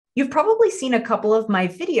You've probably seen a couple of my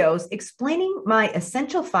videos explaining my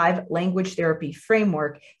Essential 5 language therapy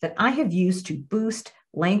framework that I have used to boost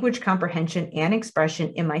language comprehension and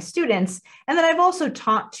expression in my students, and that I've also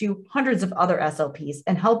taught to hundreds of other SLPs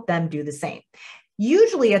and helped them do the same.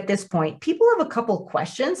 Usually at this point, people have a couple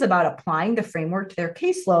questions about applying the framework to their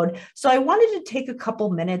caseload, so I wanted to take a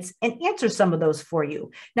couple minutes and answer some of those for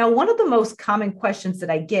you. Now, one of the most common questions that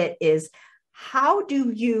I get is, how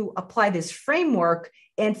do you apply this framework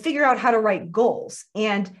and figure out how to write goals?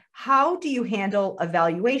 And how do you handle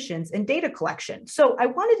evaluations and data collection? So I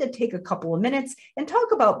wanted to take a couple of minutes and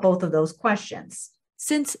talk about both of those questions.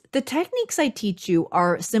 Since the techniques I teach you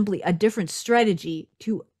are simply a different strategy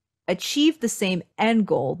to achieve the same end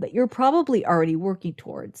goal that you're probably already working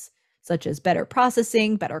towards, such as better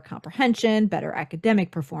processing, better comprehension, better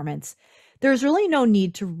academic performance, there's really no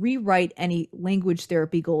need to rewrite any language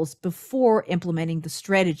therapy goals before implementing the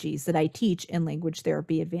strategies that I teach in Language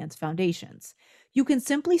Therapy Advanced Foundations. You can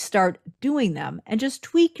simply start doing them and just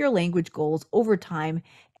tweak your language goals over time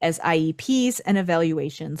as IEPs and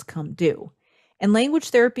evaluations come due. In Language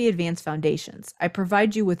Therapy Advanced Foundations, I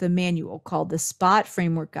provide you with a manual called the SPOT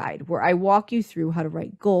Framework Guide, where I walk you through how to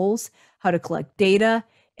write goals, how to collect data,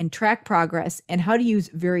 and track progress, and how to use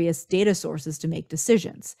various data sources to make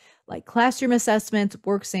decisions, like classroom assessments,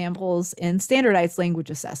 work samples, and standardized language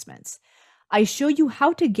assessments. I show you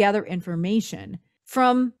how to gather information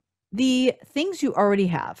from the things you already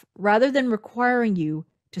have, rather than requiring you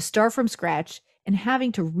to start from scratch and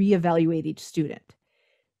having to reevaluate each student.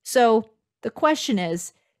 So the question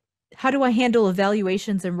is, how do I handle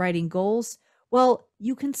evaluations and writing goals? Well,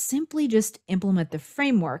 you can simply just implement the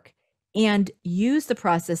framework and use the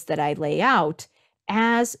process that I lay out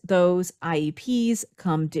as those IEPs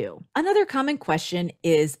come due. Another common question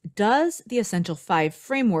is, does the Essential 5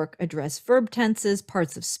 framework address verb tenses,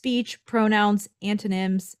 parts of speech, pronouns,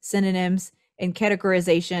 antonyms, synonyms, and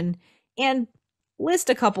categorization, and list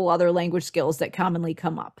a couple other language skills that commonly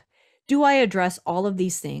come up? Do I address all of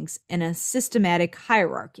these things in a systematic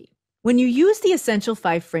hierarchy? When you use the Essential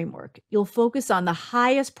 5 framework, you'll focus on the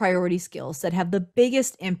highest priority skills that have the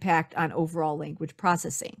biggest impact on overall language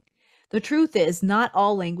processing. The truth is, not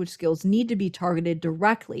all language skills need to be targeted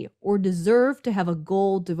directly or deserve to have a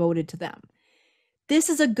goal devoted to them. This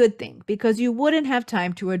is a good thing because you wouldn't have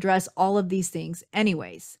time to address all of these things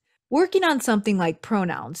anyways. Working on something like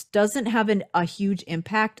pronouns doesn't have a huge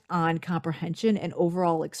impact on comprehension and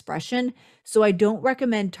overall expression, so I don't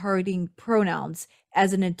recommend targeting pronouns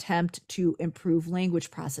as an attempt to improve language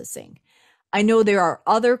processing. I know there are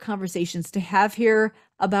other conversations to have here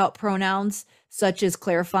about pronouns, such as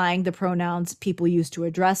clarifying the pronouns people use to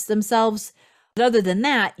address themselves. But other than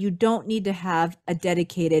that, you don't need to have a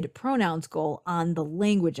dedicated pronouns goal on the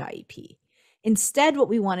language IEP. Instead, what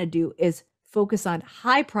we want to do is focus on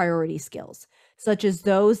high priority skills, such as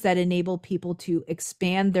those that enable people to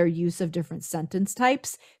expand their use of different sentence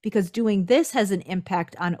types, because doing this has an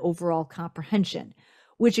impact on overall comprehension,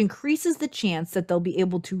 which increases the chance that they'll be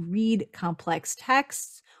able to read complex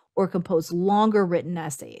texts or compose longer written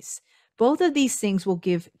essays. Both of these things will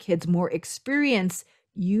give kids more experience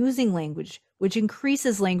using language, which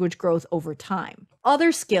increases language growth over time.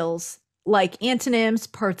 Other skills like antonyms,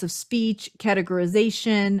 parts of speech,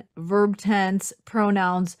 categorization, verb tense,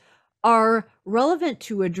 pronouns are relevant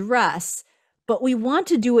to address, but we want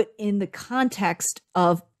to do it in the context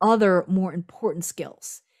of other more important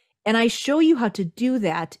skills. And I show you how to do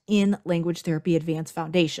that in Language Therapy Advanced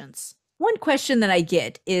Foundations. One question that I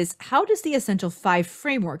get is, how does the Essential 5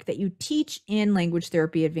 framework that you teach in Language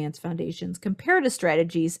Therapy Advanced Foundations compare to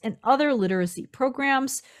strategies in other literacy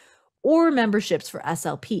programs or memberships for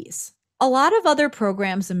SLPs? A lot of other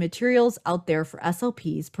programs and materials out there for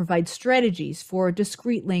SLPs provide strategies for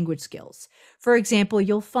discrete language skills. For example,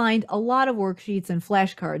 you'll find a lot of worksheets and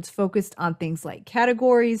flashcards focused on things like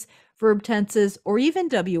categories, verb tenses, or even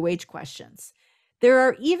WH questions. There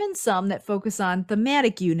are even some that focus on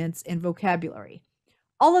thematic units and vocabulary.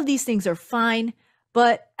 All of these things are fine,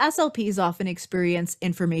 but SLPs often experience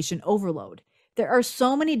information overload. There are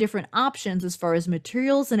so many different options as far as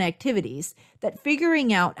materials and activities that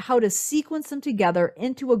figuring out how to sequence them together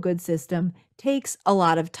into a good system takes a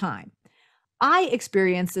lot of time. I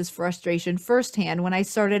experienced this frustration firsthand when I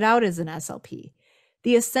started out as an SLP.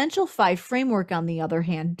 The Essential 5 framework, on the other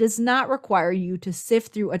hand, does not require you to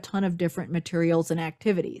sift through a ton of different materials and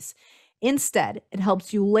activities. Instead, it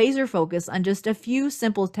helps you laser focus on just a few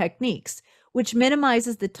simple techniques, which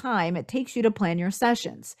minimizes the time it takes you to plan your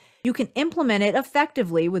sessions. You can implement it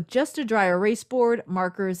effectively with just a dry erase board,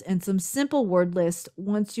 markers, and some simple word lists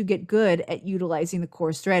once you get good at utilizing the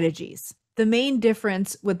core strategies. The main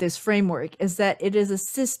difference with this framework is that it is a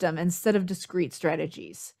system instead of discrete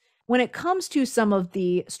strategies. When it comes to some of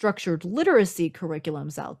the structured literacy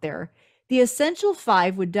curriculums out there, the Essential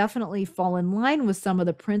Five would definitely fall in line with some of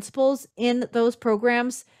the principles in those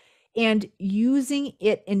programs, and using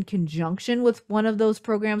it in conjunction with one of those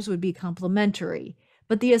programs would be complementary.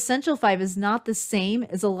 But the Essential Five is not the same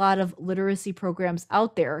as a lot of literacy programs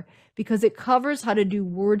out there because it covers how to do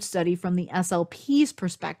word study from the SLP's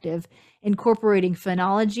perspective, incorporating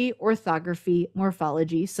phonology, orthography,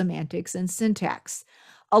 morphology, semantics, and syntax.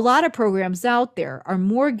 A lot of programs out there are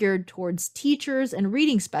more geared towards teachers and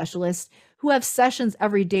reading specialists who have sessions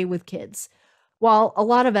every day with kids, while a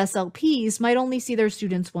lot of SLPs might only see their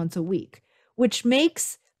students once a week, which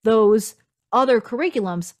makes those other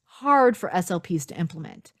curriculums hard for SLPs to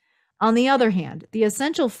implement. On the other hand, the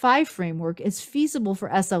Essential Five framework is feasible for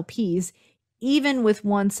SLPs even with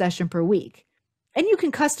one session per week. And you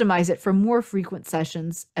can customize it for more frequent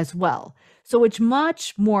sessions as well. So it's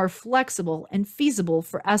much more flexible and feasible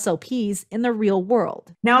for SLPs in the real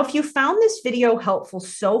world. Now, if you found this video helpful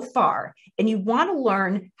so far and you want to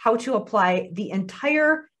learn how to apply the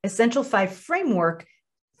entire Essential Five framework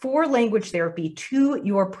for language therapy to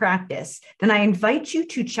your practice, then I invite you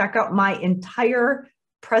to check out my entire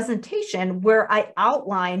presentation where I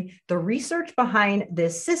outline the research behind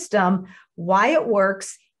this system, why it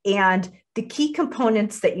works, and the key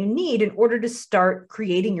components that you need in order to start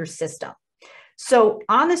creating your system. So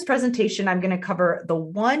on this presentation, I'm going to cover the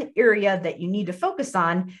one area that you need to focus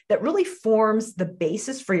on that really forms the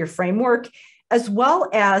basis for your framework, as well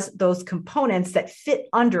as those components that fit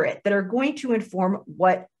under it that are going to inform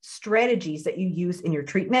what strategies that you use in your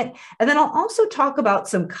treatment. And then I'll also talk about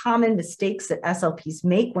some common mistakes that SLPs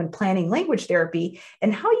make when planning language therapy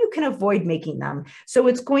and how you can avoid making them. So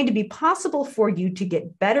it's going to be possible for you to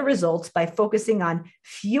get better results by focusing on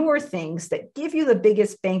fewer things that give you the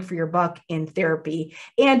biggest bang for your buck in therapy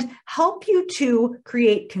and help you to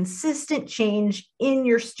create consistent change in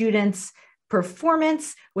your students'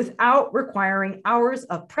 performance without requiring hours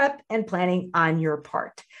of prep and planning on your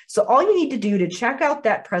part. So all you need to do to check out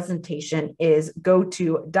that presentation is go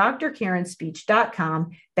to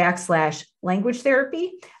drkarenspeech.com/language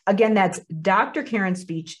therapy. Again, that's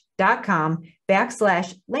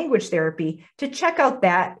drkarenspeech.com/language therapy to check out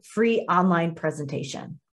that free online presentation.